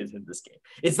complicated in this game.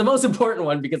 It's the most important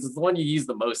one because it's the one you use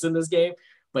the most in this game,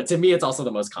 but to me, it's also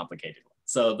the most complicated one.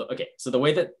 So, so the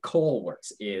way that coal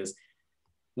works is,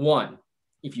 one,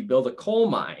 if you build a coal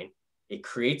mine, it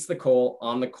creates the coal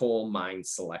on the coal mine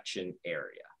selection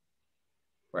area,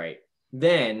 right?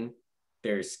 Then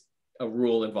there's a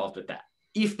rule involved with that.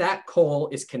 If that coal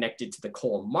is connected to the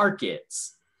coal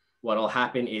markets, what'll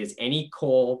happen is any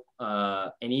coal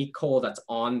that's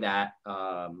on that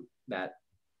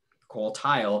coal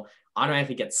tile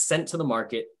automatically gets sent to the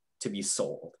market to be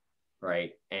sold,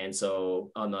 right? And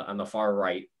so on the far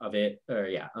right of it,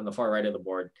 on the far right of the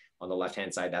board, on the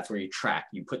left-hand side, that's where you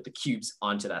put the cubes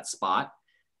onto that spot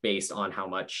based on how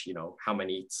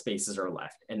many spaces are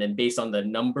left. And then based on the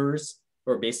numbers,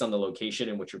 or based on the location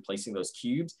in which you're placing those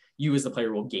cubes, you as the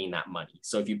player will gain that money.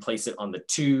 So if you place it on the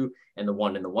 2 and the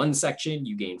 1 in the 1 section,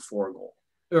 you gain 4 gold,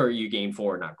 or you gain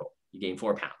 4, not gold, you gain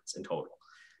 4 pounds in total,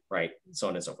 right? So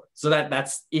on and so forth. So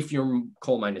that's if your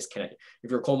coal mine is connected.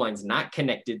 If your coal mine's not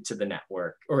connected to the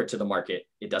network or to the market,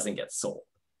 it doesn't get sold.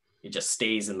 It just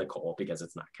stays in the coal because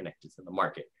it's not connected to the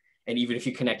market. And even if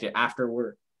you connect it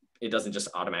afterward, It doesn't just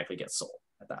automatically get sold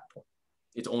at that point.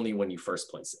 It's only when you first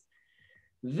place it.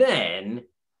 Then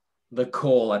the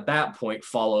coal at that point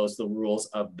follows the rules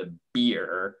of the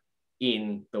beer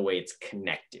in the way it's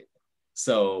connected.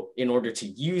 So in order to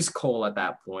use coal at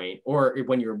that point, or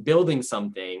when you're building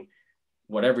something,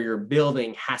 whatever you're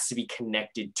building has to be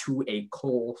connected to a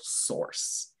coal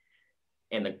source.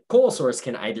 And the coal source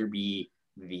can either be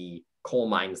the coal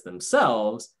mines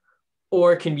themselves,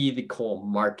 or it can be the coal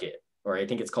market, or I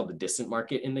think it's called the distant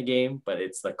market in the game, but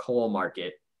it's the coal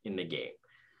market in the game.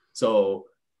 So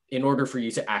in order for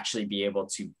you to actually be able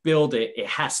to build it, it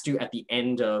has to, at the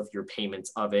end of your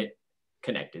payments of it,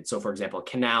 connected. So for example, a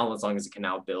canal, as long as a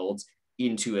canal builds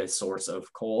into a source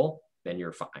of coal, then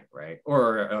you're fine, right?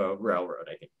 Or a railroad,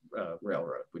 I think,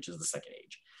 railroad, which is the second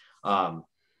age.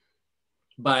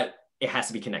 But it has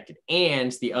to be connected.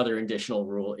 And the other additional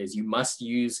rule is you must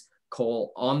use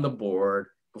coal on the board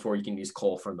before you can use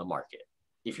coal from the market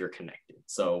if you're connected.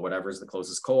 So whatever's the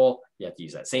closest coal, you have to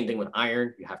use that. Same thing with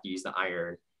iron, you have to use the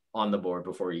iron on the board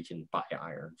before you can buy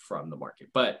iron from the market.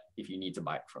 But if you need to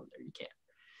buy it from there, you can.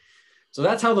 So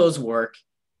that's how those work.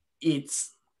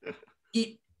 If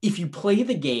you play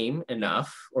the game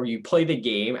enough, or you play the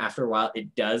game after a while,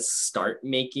 it does start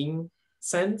making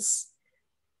sense,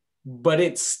 but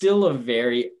it's still a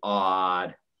very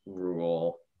odd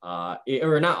rule,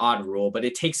 or not odd rule, but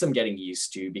it takes some getting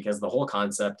used to, because the whole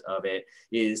concept of it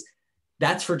is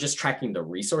that's for just tracking the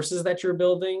resources that you're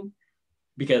building.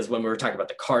 Because when we were talking about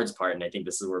the cards part, and I think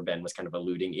this is where Ben was kind of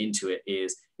alluding into it,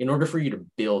 is in order for you to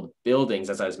build buildings,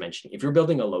 as I was mentioning, if you're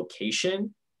building a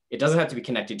location, it doesn't have to be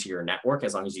connected to your network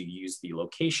as long as you use the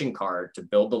location card to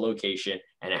build the location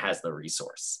and it has the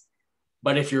resource.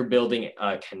 But if you're building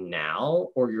a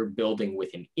canal, or you're building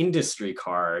with an industry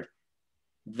card,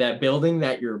 that building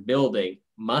that you're building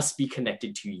must be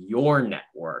connected to your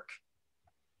network,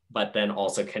 but then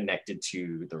also connected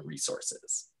to the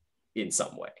resources in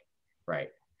some way. Right.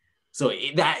 So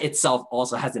that itself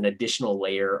also has an additional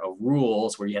layer of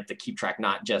rules where you have to keep track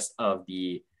not just of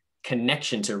the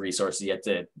connection to resources,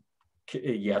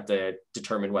 you have to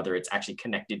determine whether it's actually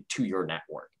connected to your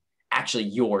network, actually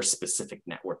your specific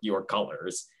network, your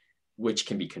colors, which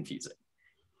can be confusing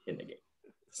in the game.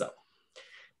 So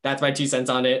that's my 2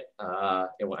 cents on it. I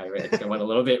think I went a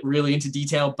little bit really into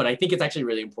detail, but I think it's actually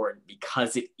really important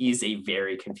because it is a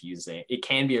very confusing, it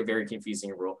can be a very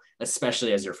confusing rule,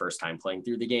 especially as your first time playing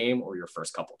through the game or your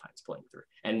first couple times playing through.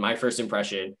 And my first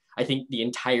impression, I think the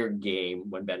entire game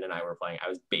when Ben and I were playing, I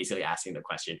was basically asking the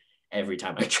question every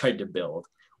time I tried to build,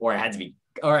 or I had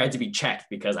to be checked,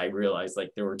 because I realized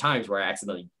like there were times where I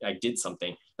did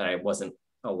something that I wasn't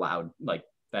allowed, like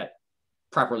that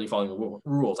properly following the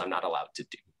rules I'm not allowed to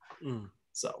do.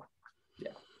 So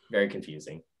yeah, very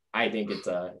confusing. I think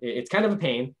it's kind of a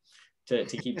pain to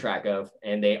keep track of,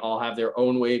 and they all have their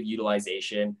own way of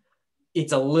utilization.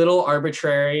 It's a little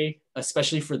arbitrary,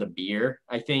 especially for the beer.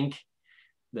 I think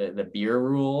the beer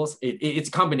rules, it's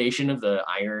a combination of the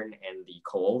iron and the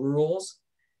coal rules.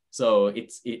 So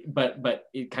but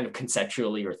it kind of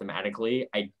conceptually or thematically,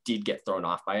 I did get thrown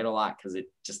off by it a lot, because it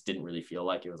just didn't really feel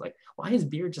like, it was like, why is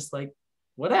beer just like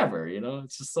whatever,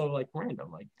 it's just so like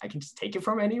random, like I can just take it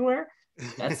from anywhere.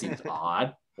 That seems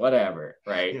odd. Whatever,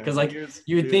 right? Because like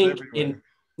you would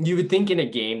think in a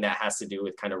game that has to do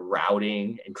with kind of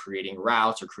routing and creating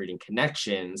routes or creating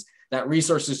connections, that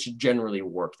resources should generally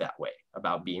work that way,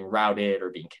 about being routed or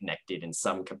being connected in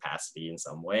some capacity in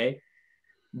some way.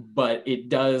 But it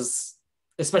does,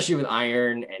 especially with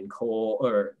iron and coal,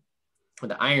 or when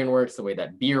the iron works, the way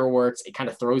that beer works, it kind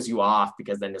of throws you off,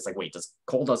 because then it's like, wait,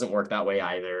 coal doesn't work that way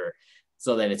either.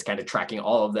 So then it's kind of tracking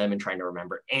all of them and trying to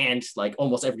remember. And like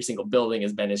almost every single building,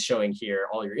 as Ben is showing here,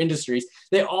 all your industries,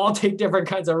 they all take different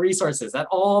kinds of resources at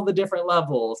all the different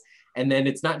levels. And then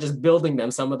it's not just building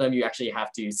them. Some of them you actually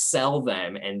have to sell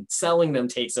them, and selling them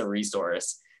takes a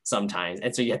resource sometimes.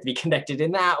 And so you have to be connected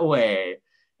in that way.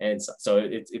 And so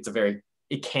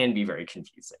it can be very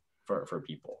confusing for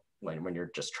people when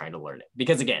you're just trying to learn it.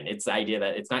 Because again, it's the idea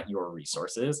that it's not your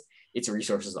resources, it's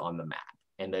resources on the map.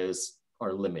 And those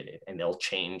are limited, and they'll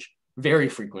change very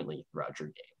frequently throughout your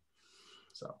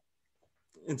game.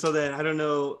 So then, I don't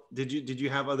know, did you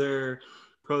have other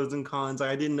pros and cons?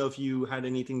 I didn't know if you had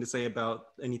anything to say about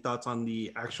any thoughts on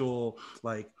the actual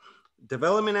like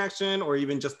development action, or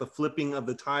even just the flipping of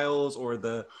the tiles, or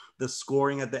the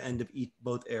scoring at the end of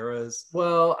both eras.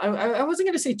 Well, I wasn't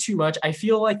going to say too much. I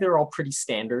feel like they're all pretty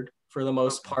standard for the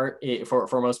most part,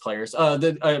 for most players.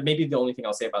 Maybe the only thing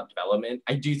I'll say about development,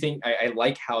 I do think I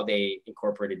like how they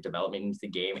incorporated development into the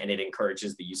game, and it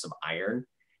encourages the use of iron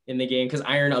in the game, because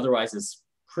iron otherwise is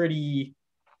pretty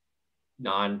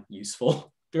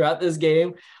non-useful throughout this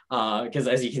game. Because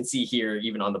as you can see here,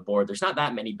 even on the board, there's not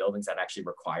that many buildings that actually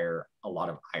require a lot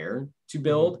of iron to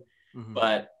build.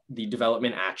 But the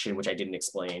development action, which I didn't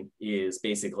explain, is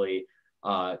basically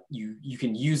you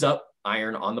can use up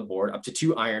iron on the board, up to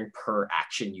 2 iron per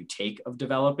action you take of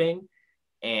developing.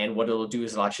 And what it'll do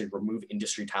is it'll actually remove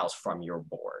industry tiles from your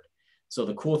board. So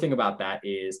the cool thing about that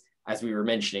is, as we were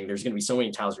mentioning, there's going to be so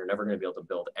many tiles, you're never going to be able to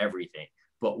build everything.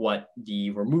 But what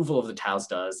the removal of the tiles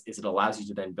does is it allows you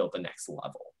to then build the next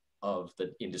level of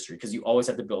the industry, because you always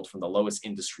have to build from the lowest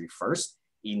industry first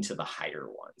into the higher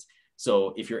ones.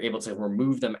 So if you're able to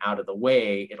remove them out of the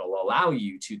way, it'll allow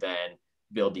you to then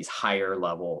build these higher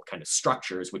level kind of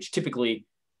structures, which typically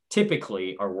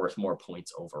are worth more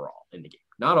points overall in the game.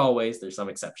 Not always, there's some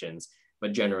exceptions,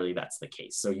 but generally that's the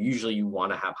case. So usually you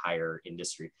want to have higher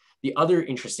industry. The other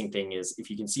interesting thing is, if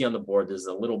you can see on the board, there's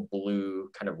a little blue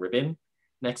kind of ribbon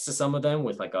next to some of them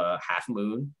with like a half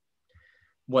moon.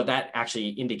 What that actually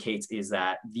indicates is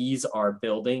that these are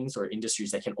buildings or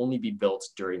industries that can only be built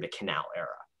during the canal era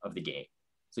of the game.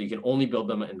 So you can only build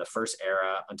them in the first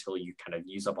era until you kind of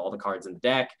use up all the cards in the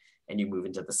deck and you move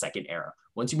into the second era.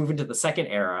 Once you move into the second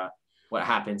era, what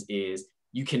happens is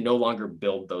you can no longer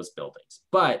build those buildings,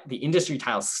 but the industry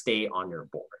tiles stay on your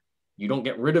board. You don't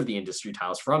get rid of the industry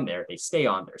tiles from there, they stay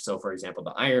on there. So for example,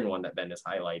 the iron one that Ben is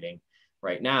highlighting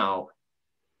right now,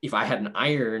 if I had an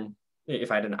iron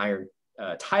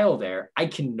tile there, I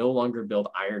can no longer build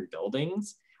iron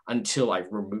buildings until I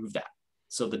remove that.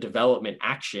 So the development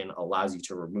action allows you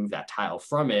to remove that tile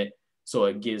from it. So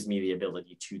it gives me the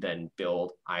ability to then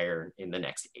build iron in the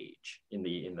next age, in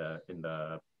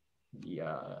the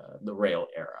rail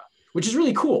era, which is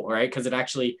really cool, right? Because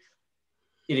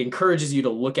it encourages you to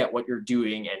look at what you're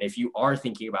doing. And if you are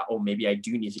thinking about, oh, maybe I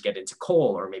do need to get into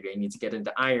coal, or maybe I need to get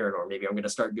into iron, or maybe I'm going to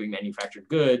start doing manufactured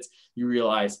goods, you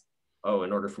realize, oh,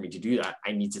 in order for me to do that,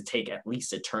 I need to take at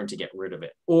least a turn to get rid of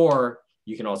it. Or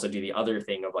you can also do the other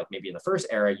thing of like, maybe in the first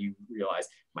era, you realize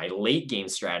my late game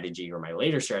strategy or my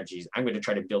later strategies, I'm going to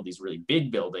try to build these really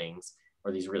big buildings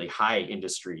or these really high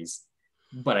industries,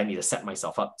 but I need to set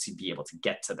myself up to be able to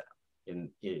get to them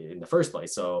in the first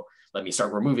place. So let me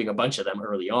start removing a bunch of them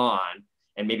early on.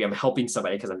 And maybe I'm helping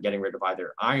somebody because I'm getting rid of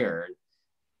either iron,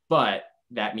 but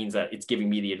that means that it's giving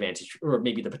me the advantage, or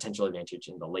maybe the potential advantage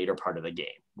in the later part of the game,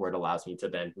 where it allows me to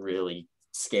then really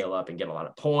scale up and get a lot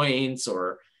of points,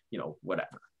 or, you know,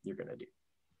 whatever you're going to do.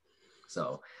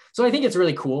 So I think it's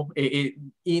really cool.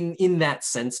 In that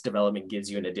sense, development gives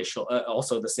you an additional,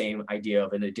 also the same idea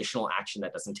of an additional action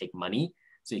that doesn't take money.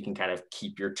 So you can kind of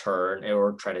keep your turn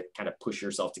or try to kind of push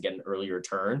yourself to get an earlier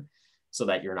turn so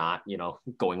that you're not, you know,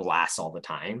 going last all the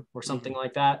time or something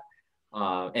like that.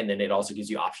 And then it also gives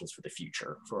you options for the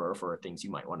future for things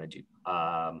you might want to do.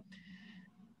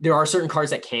 There are certain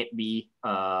cards that can't be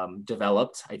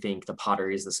developed. I think the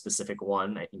pottery is the specific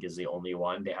one. I think is the only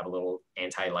one. They have a little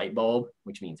anti-light bulb,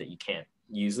 which means that you can't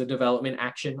use the development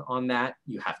action on that.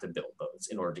 You have to build those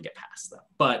in order to get past them.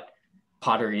 But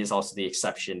pottery is also the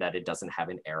exception, that it doesn't have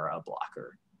an era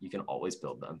blocker. You can always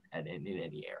build them in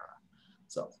any era.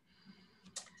 So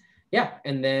yeah,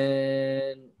 and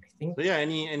then I think. So yeah,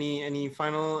 any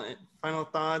final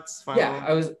thoughts? Yeah,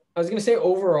 I was gonna say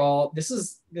overall, this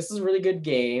is a really good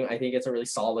game. I think it's a really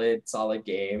solid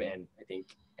game, and I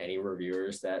think any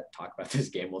reviewers that talk about this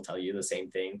game will tell you the same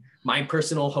thing. My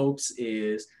personal hopes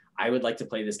is I would like to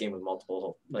play this game with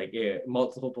multiple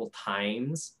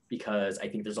times, because I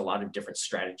think there's a lot of different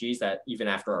strategies that even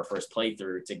after our first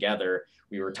playthrough together,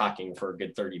 we were talking for a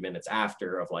good 30 minutes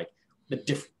after of like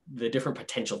the different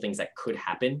potential things that could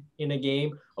happen in a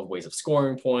game, of ways of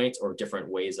scoring points, or different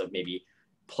ways of maybe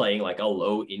playing like a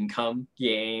low income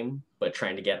game, but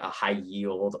trying to get a high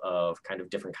yield of kind of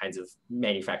different kinds of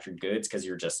manufactured goods, because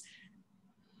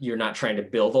you're not trying to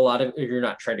build you're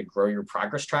not trying to grow your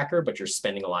progress tracker, but you're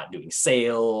spending a lot doing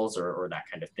sales or that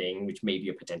kind of thing, which may be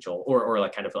a potential, or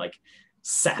like kind of like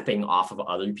sapping off of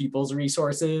other people's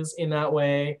resources in that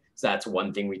way. So that's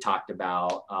one thing we talked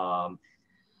about.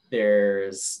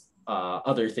 There's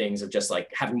other things of just like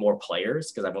having more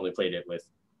players, because I've only played it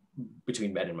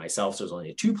between Ben and myself, so it's only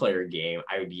a 2-player game.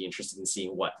 I would be interested in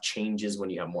seeing what changes when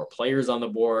you have more players on the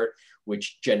board,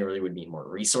 which generally would mean more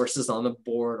resources on the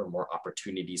board, or more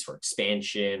opportunities for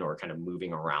expansion, or kind of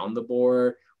moving around the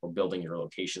board, or building your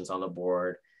locations on the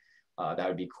board. That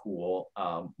would be cool.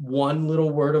 One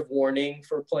little word of warning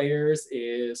for players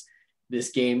is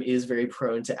this game is very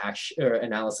prone to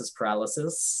analysis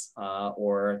paralysis,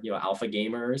 or, you know, alpha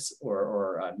gamers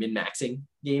or min-maxing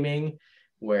gaming,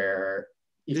 where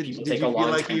if people take a long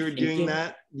time thinking. You were doing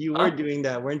that? You were doing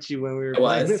that, weren't you, when we were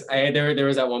playing this? There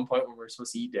was at one point when we were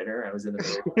supposed to eat dinner. I was in the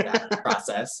middle of that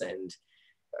process, and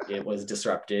it was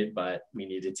disrupted, but we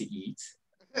needed to eat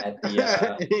at the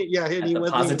yeah, at he the wasn't even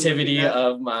positivity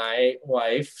of my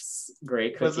wife's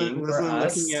great cooking for wasn't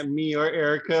us. looking at me or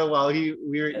Erica while we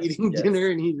were eating dinner,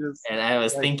 and he just and I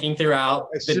was like, thinking throughout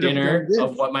I the should have done dinner this.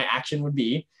 of what my action would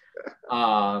be.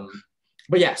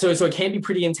 But yeah, so it can be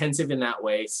pretty intensive in that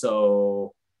way.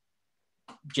 So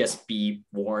just be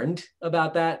warned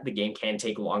about that. The game can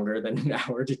take longer than an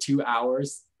hour to 2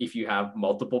 hours if you have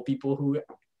multiple people who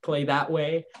play that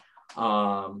way.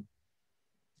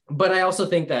 But I also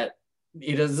think that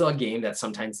it is a game that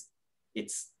sometimes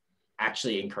it's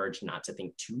actually encouraged not to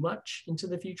think too much into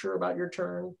the future about your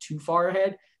turn too far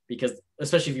ahead, because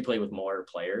especially if you play with more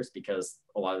players, because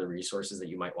a lot of the resources that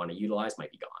you might want to utilize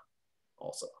might be gone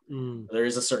also. There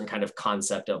is a certain kind of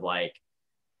concept of like,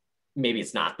 maybe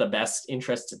it's not the best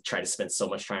interest to try to spend so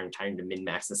much time to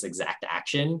min-max this exact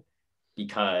action,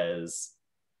 because,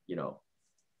 you know,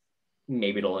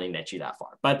 maybe it'll only net you that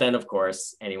far. But then, of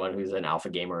course, anyone who's an alpha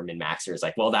gamer or min-maxer is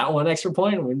like, well, that one extra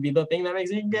point wouldn't be the thing that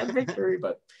makes you get a victory.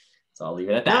 But so I'll leave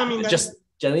it at that. No, I mean, just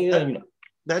generally, you know.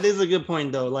 That is a good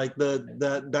point, though. Like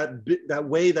that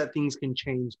way that things can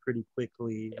change pretty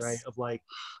quickly, yes. Right? Of like,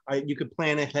 you could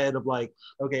plan ahead of like,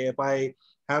 okay, if I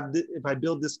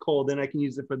build this coal, then I can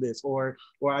use it for this, or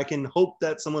I can hope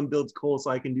that someone builds coal so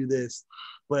I can do this.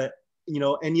 But you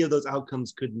know, any of those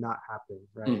outcomes could not happen,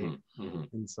 right? Mm-hmm, mm-hmm.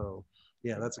 And so,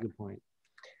 yeah, that's a good point.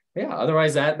 Yeah.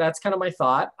 Otherwise, that's kind of my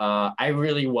thought. I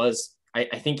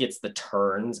think it's the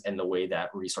turns and the way that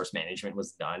resource management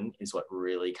was done is what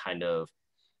really kind of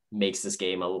makes this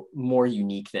game a more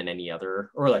unique than any other,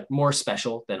 or like more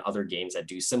special than other games that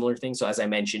do similar things. So as I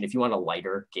mentioned, if you want a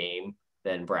lighter game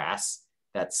than Brass,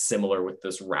 that's similar with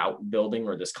this route building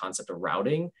or this concept of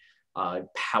routing,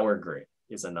 Power Grid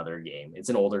is another game. It's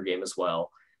an older game as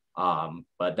well,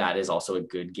 but that is also a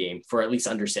good game for at least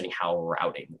understanding how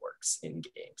routing works in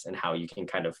games and how you can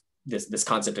kind of this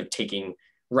concept of taking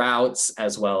routes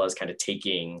as well as kind of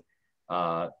taking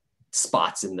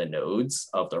spots in the nodes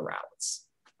of the routes,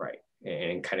 right?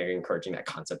 And kind of encouraging that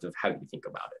concept of how you think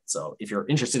about it. So if you're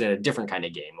interested in a different kind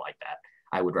of game like that,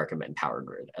 I would recommend Power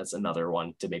Grid as another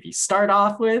one to maybe start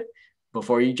off with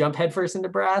before you jump headfirst into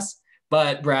Brass.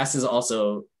 But Brass is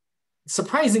also,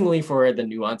 surprisingly for the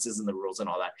nuances and the rules and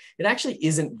all that, it actually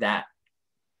isn't that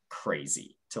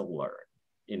crazy to learn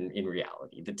in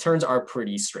reality. The turns are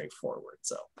pretty straightforward.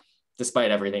 So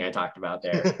despite everything I talked about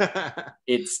there,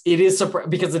 it is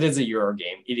because it is a Euro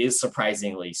game, it is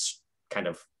surprisingly kind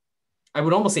of, I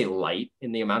would almost say light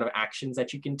in the amount of actions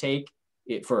that you can take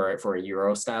for a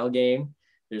Euro style game.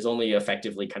 There's only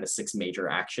effectively kind of 6 major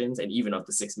actions. And even of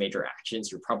the 6 major actions,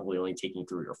 you're probably only taking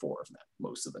 3 or 4 of them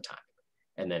most of the time.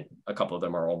 And then a couple of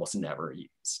them are almost never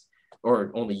used or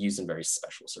only used in very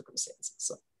special circumstances.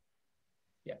 So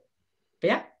yeah, but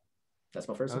yeah, that's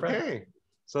my first impression. Okay.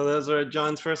 So those are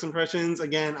John's first impressions.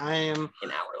 Again, I am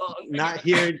an hour long. Not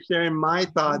here sharing my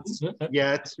thoughts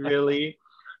yet, really.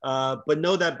 But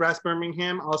know that Brass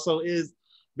Birmingham also is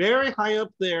very high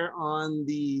up there on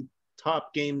the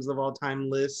top games of all time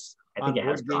lists. I think it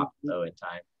has dropped though in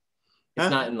time.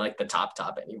 It's not in like the top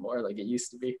anymore like it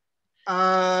used to be.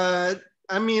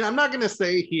 I mean, I'm not gonna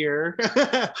say here.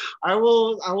 I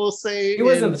will say it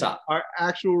was in the top. Our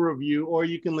actual review, or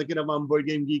you can look it up on Board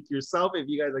Game Geek yourself if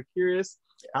you guys are curious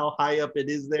how high up it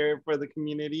is there for the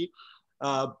community.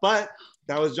 But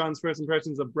that was John's first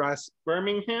impressions of Brass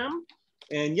Birmingham.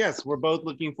 And yes, we're both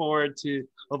looking forward to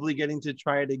hopefully getting to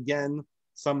try it again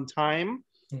sometime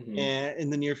in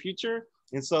the near future.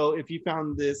 And so if you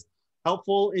found this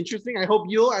helpful, interesting, I hope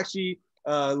you'll actually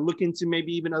look into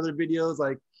maybe even other videos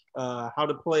like how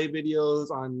to play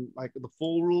videos on like the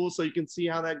full rules so you can see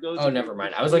how that goes. Oh, never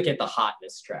mind. I was looking at the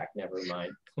hotness track. Never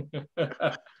mind.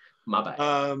 My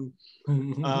bad.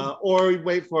 Or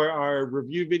wait for our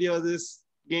review video of this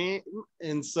game.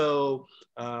 And so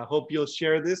hope you'll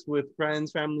share this with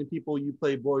friends, family, people you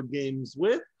play board games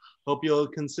with. Hope you'll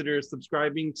consider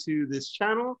subscribing to this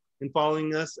channel and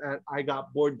following us at I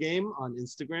Got Board Game on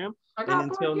Instagram. And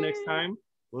until next time,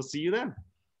 we'll see you then.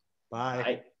 Bye.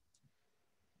 Bye.